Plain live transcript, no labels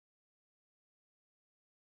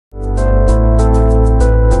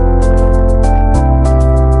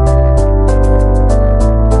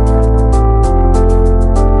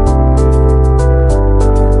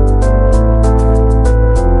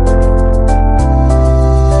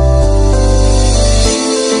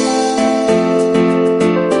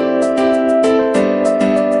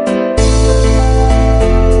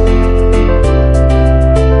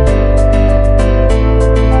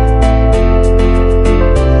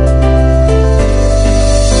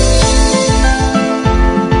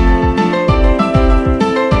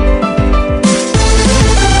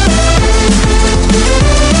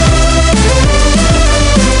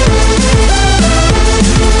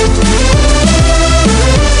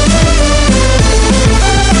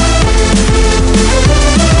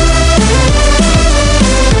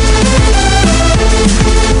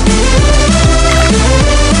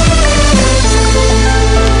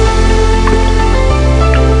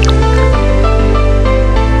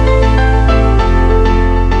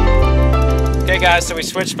guys, so we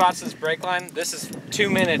switched spots to this brake line. This is 2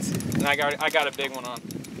 minutes, and I got a big one on.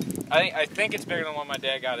 I think it's bigger than one my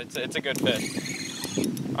dad got. It's a good fish.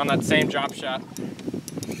 On that same drop shot.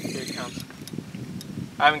 Here he comes.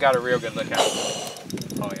 I haven't got a real good look at him.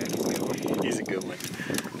 Oh yeah, he's a good one. He's a good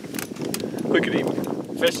one. Look at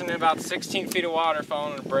him. Fishing in about 16 feet of water,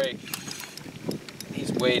 following a break.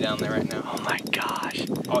 He's way down there right now. Oh my gosh.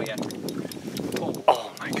 Oh yeah.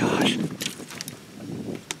 Oh my gosh.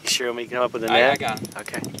 You sure we can come up with a net? I got him.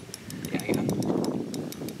 Okay. Yeah, I got him.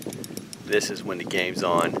 This is when the game's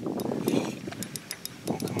on.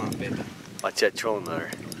 Oh, come on, baby. Watch that trolling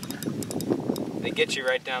motor. They get you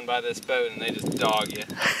right down by this boat and they just dog you.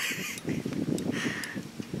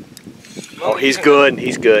 Oh, he's good.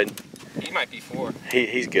 He's good. He might be 4.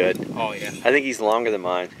 He's good. Oh yeah. I think he's longer than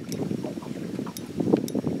mine.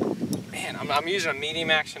 Man, I'm using a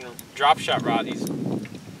medium action drop shot rod. He's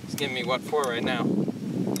giving me what 4 right now.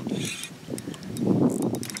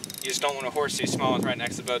 You just don't want to horseshoe smallmouth right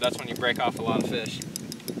next to the boat. That's when you break off a lot of fish.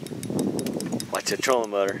 Watch that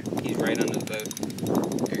trolling motor. He's right under the boat.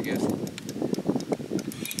 There he goes.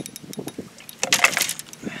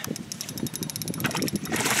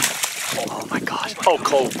 Oh my gosh. Oh,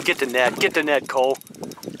 Cole, get the net. Get the net, Cole.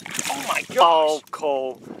 Oh my gosh. Oh,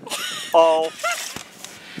 Cole. Oh.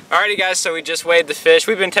 Alrighty guys, so we just weighed the fish.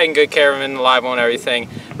 We've been taking good care of him in the live one and everything.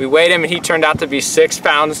 We weighed him and he turned out to be 6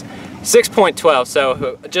 pounds, 6.12,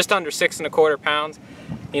 so just under 6¼ pounds.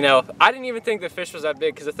 You know, I didn't even think the fish was that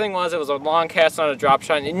big because the thing was, it was a long cast on a drop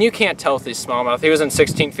shot, and you can't tell with these smallmouth. He was in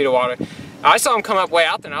 16 feet of water. I saw him come up way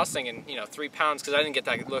out there, and I was thinking, you know, 3 pounds because I didn't get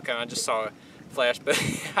that look at him. I just saw a flash, but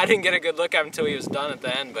I didn't get a good look at him until he was done at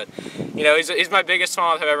the end. But you know, he's my biggest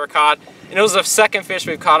smallmouth I've ever caught, and it was the second fish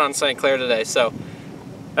we've caught on St. Clair today. So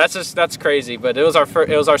that's crazy. But it was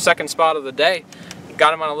our second spot of the day.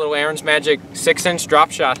 Got him on a little Aaron's Magic 6-inch drop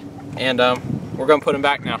shot, and we're gonna put him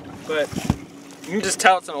back now. But you can just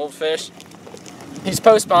tell it's an old fish. He's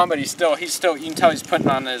post-spawn, but he's still, you can tell he's putting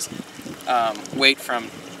on his weight from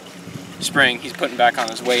spring. He's putting back on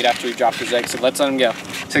his weight after he dropped his egg, so let's let him go.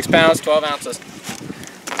 6 pounds, 12 ounces.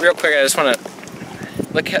 Real quick, I just want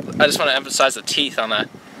to emphasize the teeth on that.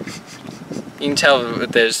 You can tell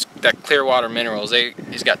that there's that clear water minerals.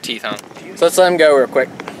 He's got teeth on. So let's let him go real quick.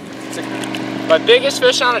 It's my biggest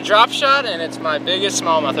fish on a drop shot, and it's my biggest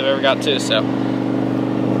smallmouth I've ever got too, so.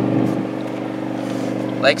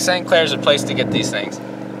 Lake St. Clair's a place to get these things.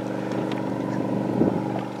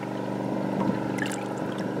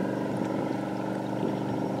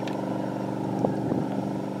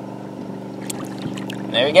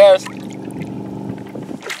 There he goes.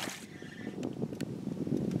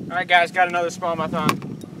 Alright guys, got another smallmouth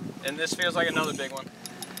on. And this feels like another big one.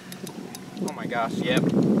 Oh my gosh, yep.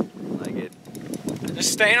 Like it.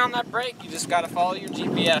 Just staying on that break, you just gotta follow your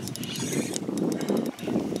GPS.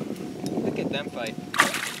 Look at them fight.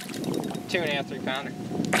 2.5, 3 pounder.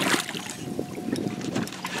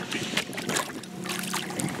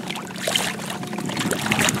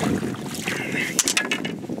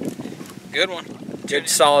 Good one. Good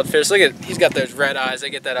solid fish. Look at, he's got those red eyes. They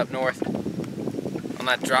get that up north on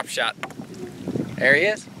that drop shot. There he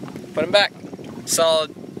is. Put him back.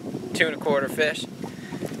 Solid 2¼ fish.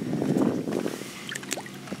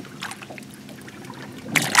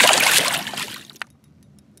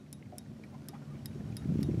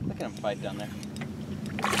 Look at him fight down there.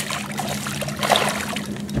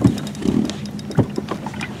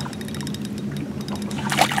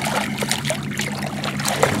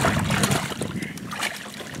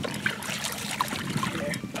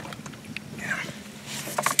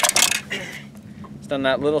 Done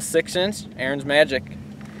that little 6-inch Aaron's Magic,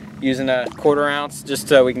 using a 1/4 ounce just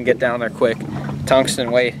so we can get down there quick.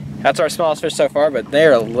 Tungsten weight. That's our smallest fish so far, but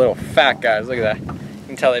they're little fat guys. Look at that. You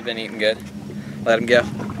can tell they've been eating good. Let them go.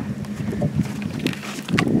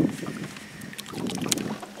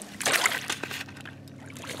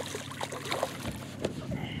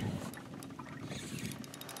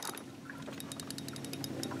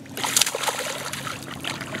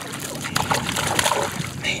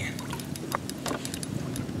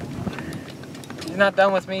 He's not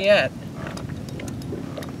done with me yet.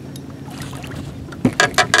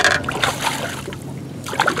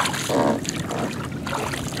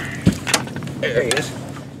 There he is.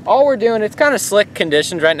 All we're doing, it's kind of slick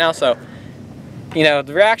conditions right now, so you know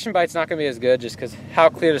the reaction bite's not going to be as good just because how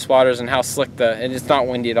clear this water is and how slick and it's not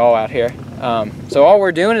windy at all out here. So all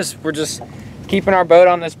we're doing is we're just keeping our boat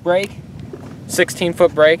on this break,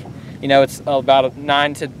 16-foot break. You know, it's about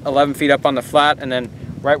 9 to 11 feet up on the flat, and then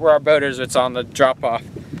right where our boat is, it's on the drop off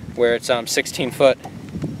where it's 16 foot.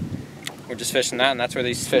 We're just fishing that, and that's where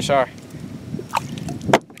these fish are.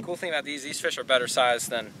 The cool thing about these fish are better sized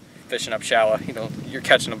than fishing up shallow. You know, you're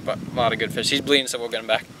catching a lot of good fish. He's bleeding, so we'll get him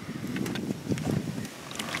back.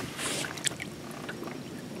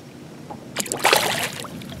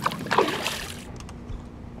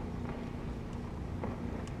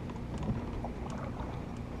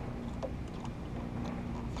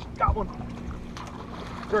 Got one.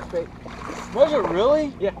 Jerkbait. Was it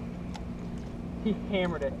really? Yeah. He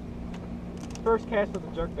hammered it. First cast with a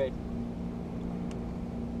jerkbait.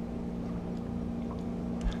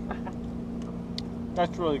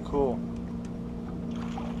 That's really cool.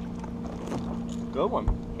 Good one.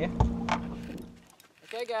 Yeah.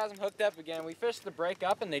 Okay guys, I'm hooked up again. We fished the break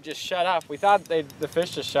up and they just shut off. We thought the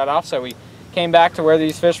fish just shut off, so we came back to where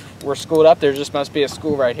these fish were schooled up. There just must be a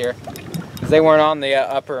school right here, because they weren't on the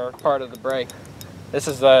upper part of the break. This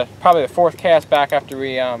is probably the fourth cast back after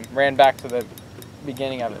we ran back to the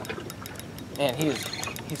beginning of it. Man,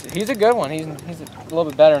 he's a good one. He's a little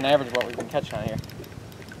bit better than average what we've been catching on here.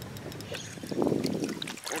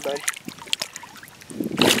 Hey, buddy.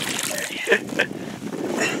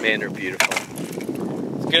 Man, they're beautiful.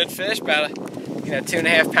 It's a good fish, about a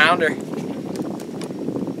 2.5 pounder.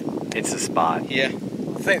 It's a spot. Yeah.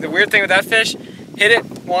 The weird thing with that fish, hit it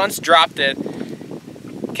once, dropped it,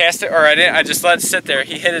 cast it, or I just let it sit there.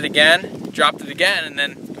 He hit it again, dropped it again, and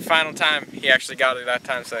then the final time he actually got it that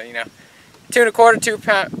time. So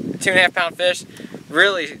 2.25–2.5 pound fish,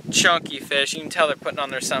 really chunky fish. You can tell they're putting on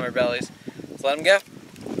their summer bellies. Let's let them go.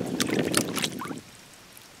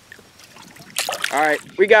 All right,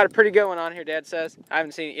 we got a pretty good one on here, Dad says. I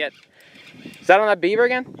haven't seen it yet. Is that on that beaver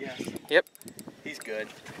again? Yes. Yep. He's good.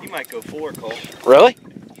 He might go 4, Cole. Really?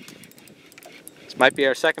 This might be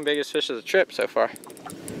our second biggest fish of the trip so far.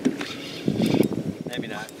 Maybe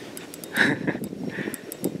not.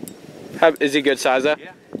 Is he good size though?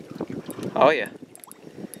 Yeah. Oh yeah.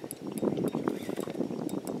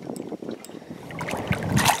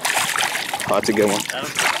 Oh, that's a good one.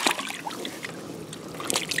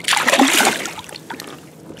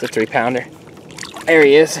 It's a 3-pounder. There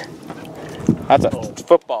he is. That's a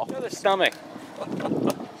football. Show the stomach.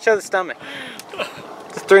 Show the stomach.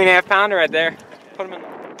 It's a 3.5 pounder right there. Put him in.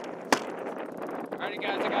 Alrighty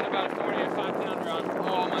guys, I got about a 4.5 pounder on.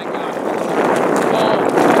 Oh my gosh. Oh.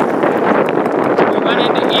 We went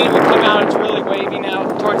into eat, we come out, it's really wavy now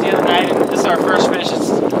towards the end of the night, and this is our first fish. It's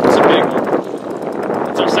a big one.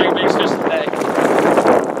 It's our second biggest fish of the day.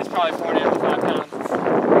 It's probably 4.5 pounds.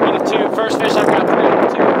 On the tube, first fish I've got today on the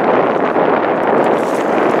tube.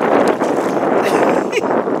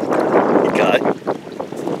 You got it.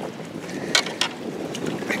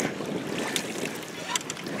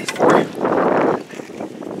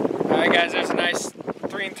 Alright guys, there's a nice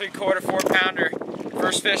 3 3/4, 4-pounder.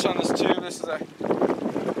 First fish on this tube. This is a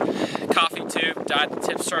coffee tube, dyed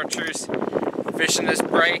tip chartreuse. Fishing this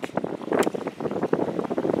break.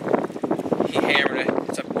 He hammered it.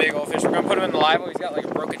 It's a big old fish. We're gonna put him in the live well. He's got like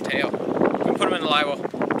a broken tail. We're gonna put him in the live well,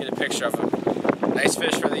 get a picture of him. Nice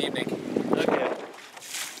fish for the evening. Okay.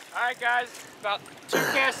 Alright guys, about 2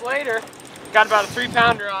 casts later, got about a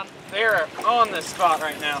 3-pounder on. They're on this spot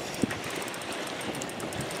right now.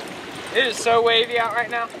 It is so wavy out right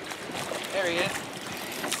now. There he is.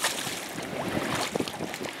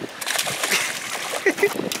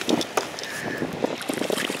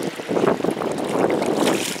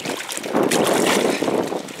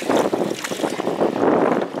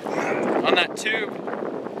 On that tube.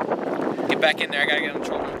 Get back in there, I gotta get on the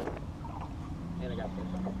trolling. And I got fish.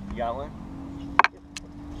 You got one?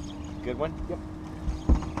 Good one? Yep.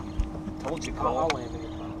 Told you, I'll Cole. land in the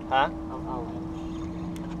front. Huh? I'll land.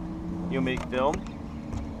 You want me to film?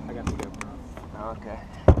 I got the GoPro. Okay.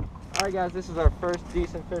 Alright guys, this is our first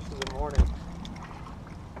decent fish of the morning.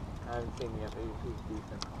 I haven't seen him yet, but he's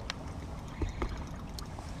decent.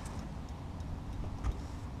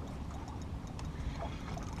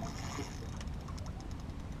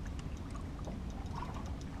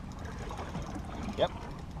 Yep.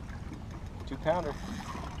 2-pounder.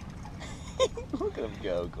 Look at him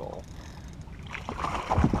go, Cole.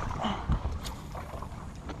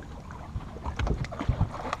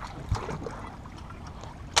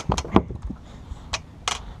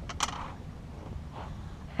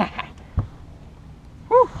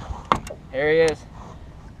 There he is.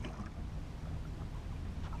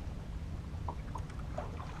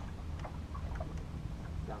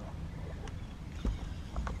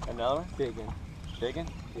 Another? Big one. Big one?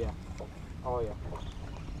 Yeah. Oh yeah.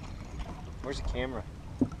 Where's the camera?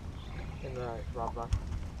 In the rod box.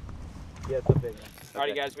 Yeah, it's a big one.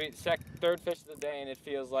 Alrighty guys, third fish of the day and it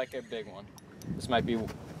feels like a big one. This might be one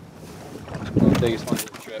of the biggest ones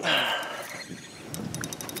of the trip.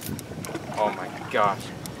 Oh my gosh.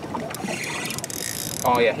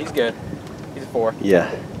 Oh yeah, he's good. He's a 4. Yeah.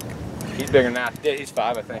 He's bigger than that. Yeah, he's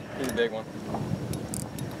 5, I think. He's a big one.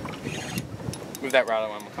 Move that rod,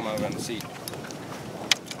 I'm gonna come over on the seat.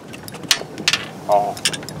 Oh.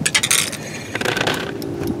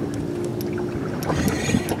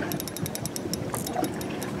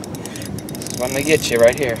 This is when they get you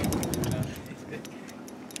right here.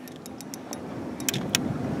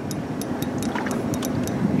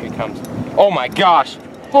 Here he comes. Oh my gosh!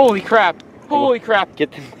 Holy crap! Holy crap!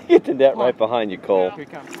 Get the net right behind you, Cole. Here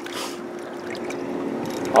he comes.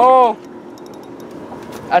 Oh!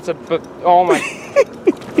 That's a... Oh my...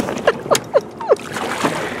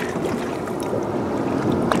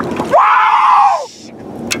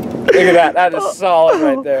 Look at that. That is solid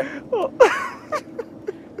right there.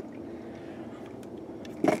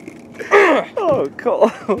 Oh, Cole.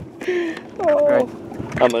 Oh. Right.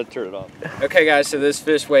 I'm going to turn it off. Okay guys, so this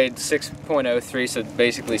fish weighed 6.03, so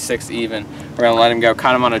basically 6 even. We're going to let him go.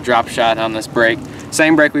 Caught him on a drop shot on this break.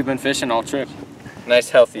 Same break we've been fishing all trip.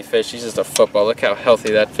 Nice healthy fish. He's just a football. Look how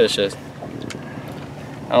healthy that fish is.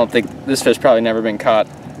 I don't think this fish probably never been caught.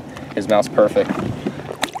 His mouth's perfect.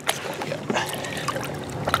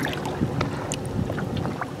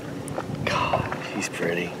 God, he's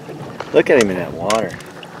pretty. Look at him in that water.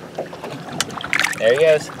 There he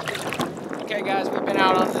goes. Okay guys, we've been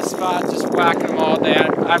out on this spot just whacking them all day.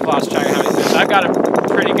 I've lost track of how many fish. I've got a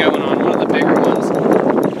pretty good one on one of the bigger ones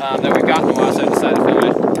that we've got in a while, so I decided to film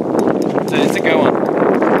it. So it's a good one.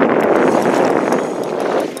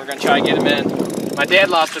 We're going to try and get him in. My dad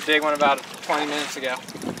lost a big one about 20 minutes ago.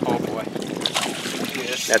 Oh boy.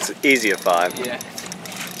 That's easy at 5. Yeah.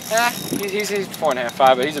 He's 4.5,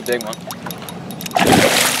 5, but he's a big one.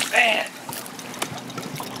 Man.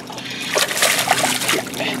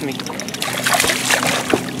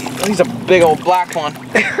 Oh, he's a big old black one.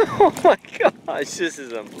 Oh my gosh, this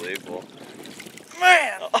is unbelievable.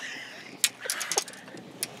 Man!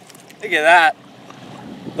 Look at that.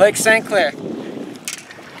 Lake St. Clair.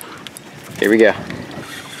 Here we go.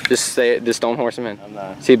 Just say it, just don't horse him in. I'm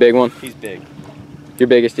not. Is he a big one? He's big. Your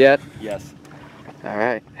biggest yet? Yes.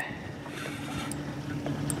 Alright.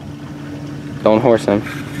 Don't horse him.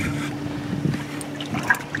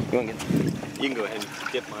 You can go ahead and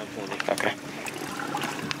skip mine for me. Okay.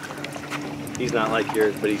 He's not like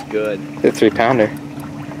yours, but he's good. The 3-pounder.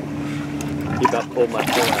 He about pulled my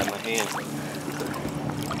pole out of my hand.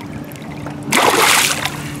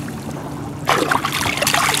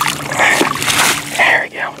 There we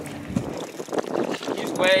go.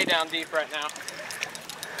 He's way down deep right now.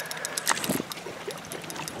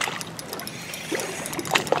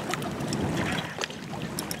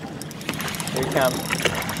 Here he comes.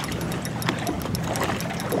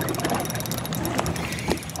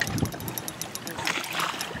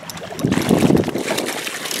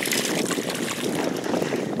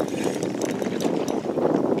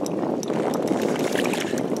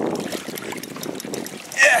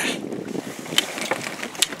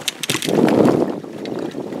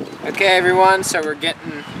 Okay everyone, so we're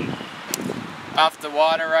getting off the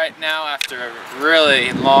water right now after a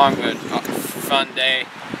really long but fun day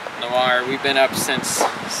in the water. We've been up since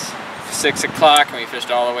 6 o'clock and we fished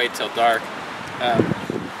all the way till dark.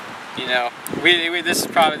 You know, this is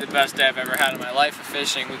probably the best day I've ever had in my life of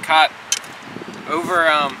fishing. We caught over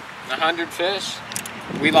 100 fish.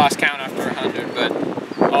 We lost count after 100, but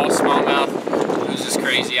all smallmouth. It was just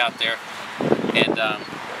crazy out there. And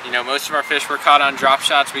you know, most of our fish were caught on drop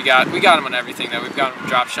shots. We got them on everything though. We've got them on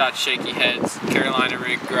drop shots, shaky heads, Carolina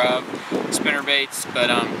rig, grub, spinner baits. But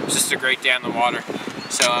it's just a great day on the water.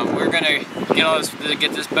 So we're gonna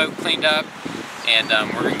get this boat cleaned up, and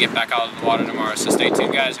we're gonna get back out of the water tomorrow. So stay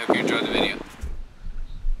tuned, guys. Hope you enjoyed the video.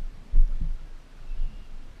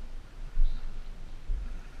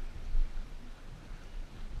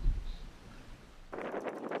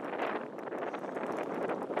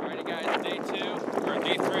 Alrighty, guys. Day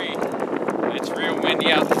 3. It's real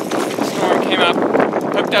windy out. The storm came up,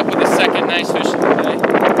 hooked up with a second nice fish of the day.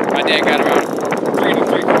 My dad got around 3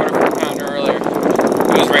 3/4 pounder earlier.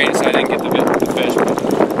 It was raining, so I didn't get the fish.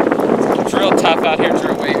 But it's real tough out here. It's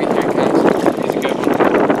real wavy. Here he comes. He's a good one.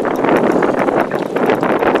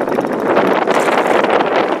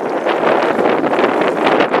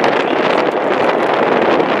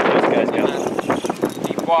 Those guys go.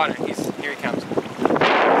 Deep water. Here he comes.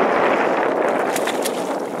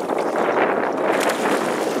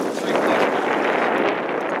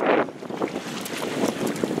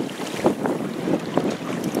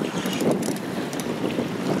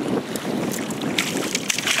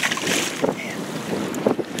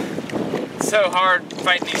 So hard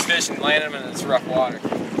fighting these fish and landing them in this rough water.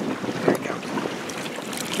 There he comes.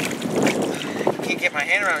 can't get my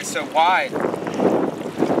hand around it, it's so wide.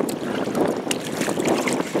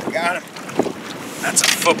 Got him. That's a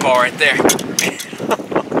football right there.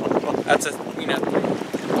 That's a, you know,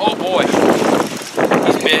 oh boy,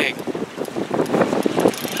 he's big.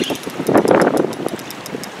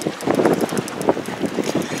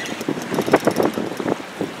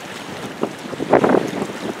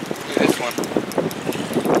 Look at this one.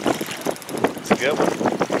 It's a good one.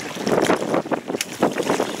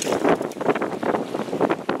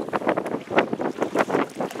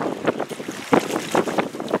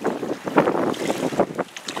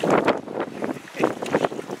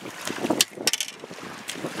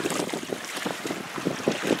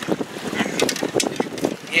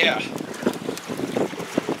 Yeah.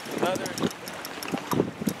 Another.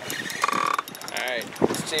 Alright,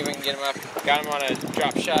 let's see if we can get him up. Got him on a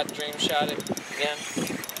drop shot, dream shot it again.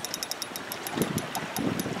 Here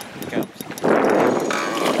he comes.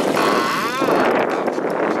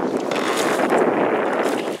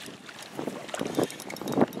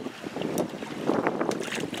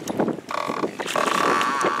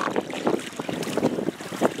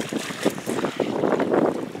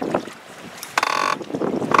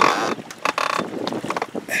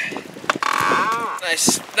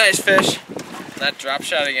 Nice fish. That drop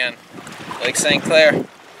shot again. Lake St. Clair. Alright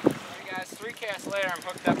guys, 3 casts later, I'm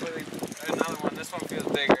hooked up with another one. This one feels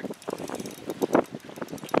bigger.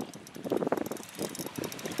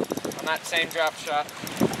 On that same drop shot.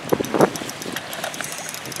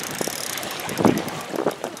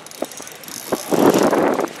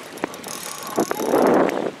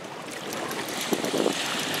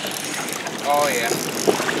 Oh yeah.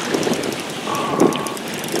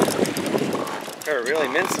 It really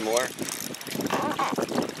meant some more.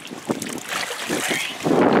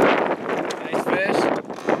 Nice fish.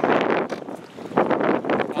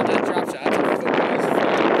 On that drop shot, that's a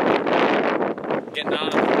football. Getting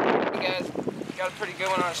on him. Hey guys, got a pretty good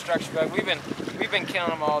one on a structure bug. We've been killing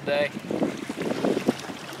them all day.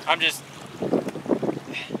 I'm just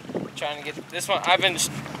trying to get this one. I've been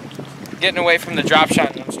getting away from the drop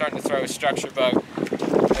shot, and I'm starting to throw a structure bug.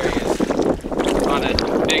 There he is. On a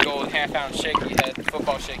big old half-ounce shaky head,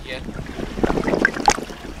 football shaky head.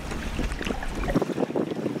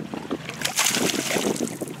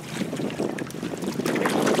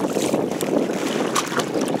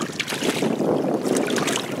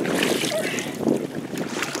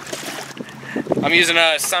 I'm using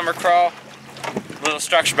a summer crawl, little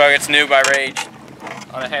structure bug. It's new by Rage,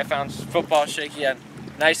 on a half-ounce football shaky head.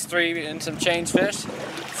 Nice 3 and some change fish.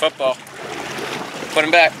 Football. Put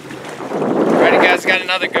him back. Alrighty guys, got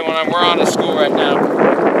another good one. We're on to school right now.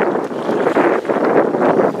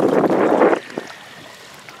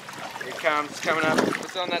 Here he comes, coming up.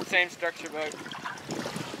 It's on that same structure boat.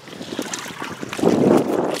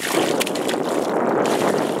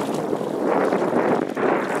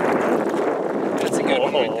 That's a good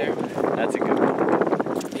one right there. That's a good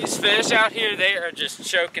one. These fish out here, they are just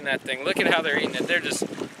choking that thing. Look at how they're eating it. They're just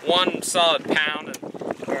 1 solid pound and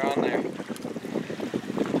they're on there.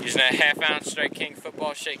 Using a half-ounce Strike King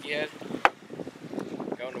football shaky head.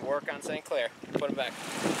 Going to work on St. Clair. Put him back.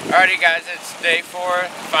 Alrighty guys, it's day 4,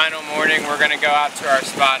 final morning. We're going to go out to our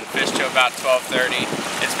spot and fish till about 12:30.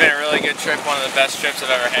 It's been a really good trip, one of the best trips I've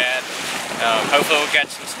ever had. Hopefully we'll catch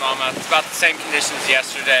some smallmouth. It's about the same conditions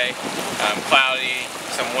yesterday. Cloudy,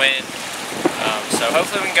 some wind. So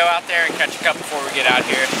hopefully we can go out there and catch a couple before we get out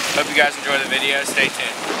here. Hope you guys enjoy the video. Stay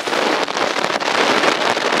tuned.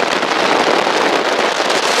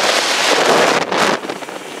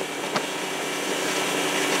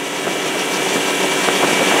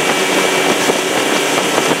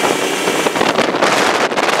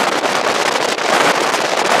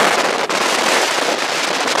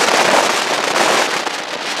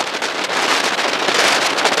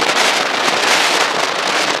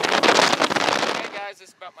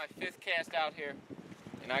 My 5th cast out here,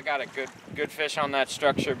 and I got a good fish on that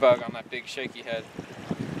structure bug on that big shaky head.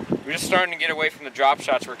 We're just starting to get away from the drop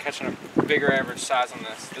shots. We're catching a bigger average size on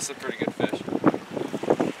this. This is a pretty good fish.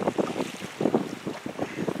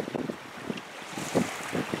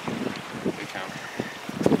 Here they come.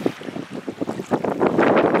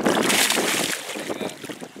 Look at that.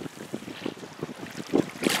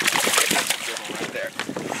 That's a good one right there.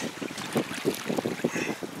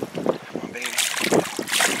 Come on, baby.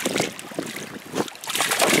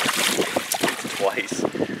 Twice.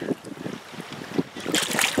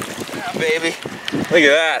 Yeah, baby. Look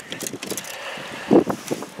at that.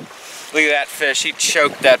 Look at that fish. He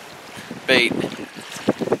choked that bait.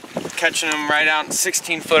 Catching him right out in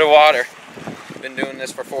 16 foot of water. Been doing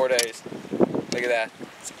this for 4 days. Look at that.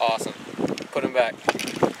 It's awesome. Put him back.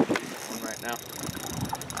 One right right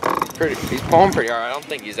now. He's pulling pretty hard. I don't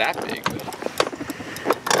think he's that big.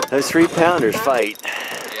 But... Those 3-pounders fight.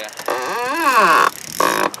 Yeah.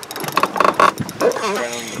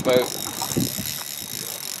 Right on the boat.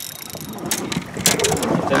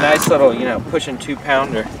 It's a nice little, you know, pushing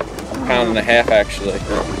 2-pounder. Pound and a half actually.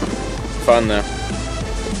 Fun though.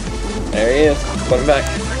 There he is. Put him back.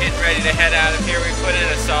 We're getting ready to head out of here. We put in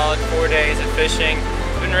a solid 4 days of fishing.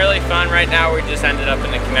 It's been really fun. Right now we just ended up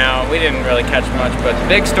in the canal. We didn't really catch much, but the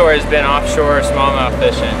big story has been offshore smallmouth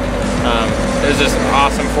fishing. It was just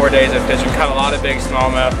awesome 4 days of fishing. Caught a lot of big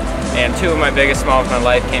smallmouth, and 2 of my biggest smallmouth of my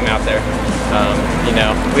life came out there. You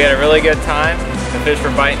know, we had a really good time. The fish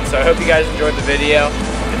were biting, so I hope you guys enjoyed the video.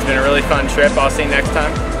 It's been a really fun trip. I'll see you next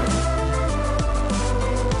time.